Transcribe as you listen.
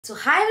So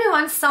hi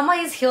everyone, summer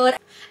is here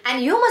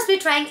and you must be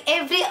trying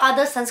every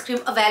other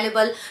sunscreen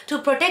available to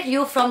protect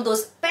you from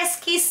those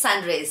pesky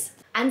sun rays.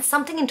 And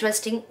something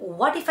interesting,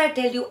 what if I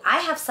tell you I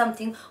have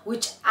something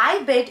which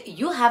I bet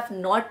you have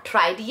not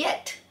tried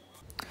yet?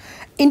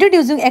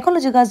 Introducing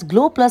Ecologica's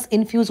Glow Plus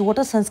Infused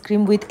Water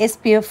Sunscreen with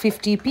SPF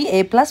 50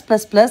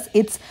 PA+++.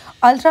 It's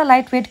ultra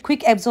lightweight,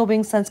 quick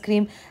absorbing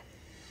sunscreen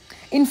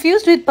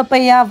infused with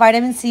papaya,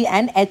 vitamin C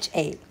and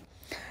HA.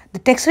 The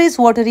texture is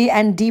watery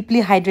and deeply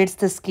hydrates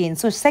the skin.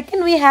 So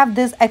second, we have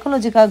this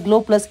Ecologica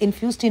Glow Plus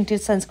Infused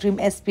Tinted Sunscreen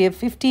SPF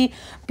 50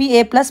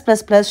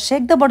 PA+++.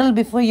 Shake the bottle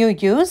before you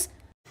use.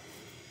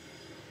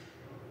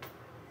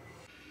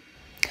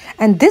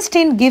 And this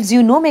tint gives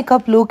you no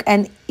makeup look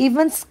and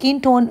even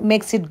skin tone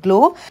makes it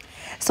glow.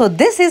 So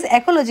this is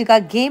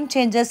Ecologica Game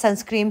Changer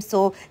Sunscreen.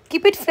 So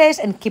keep it fresh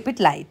and keep it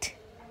light.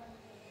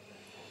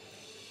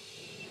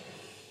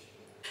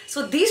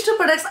 So these two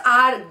products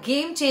are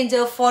game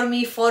changer for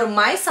me for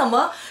my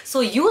summer. So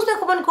use the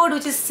coupon code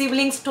which is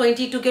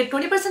siblings20 to get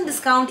 20%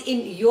 discount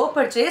in your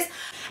purchase.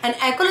 And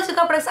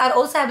Ecologica products are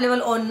also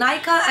available on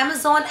Nykaa,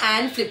 Amazon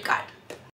and Flipkart.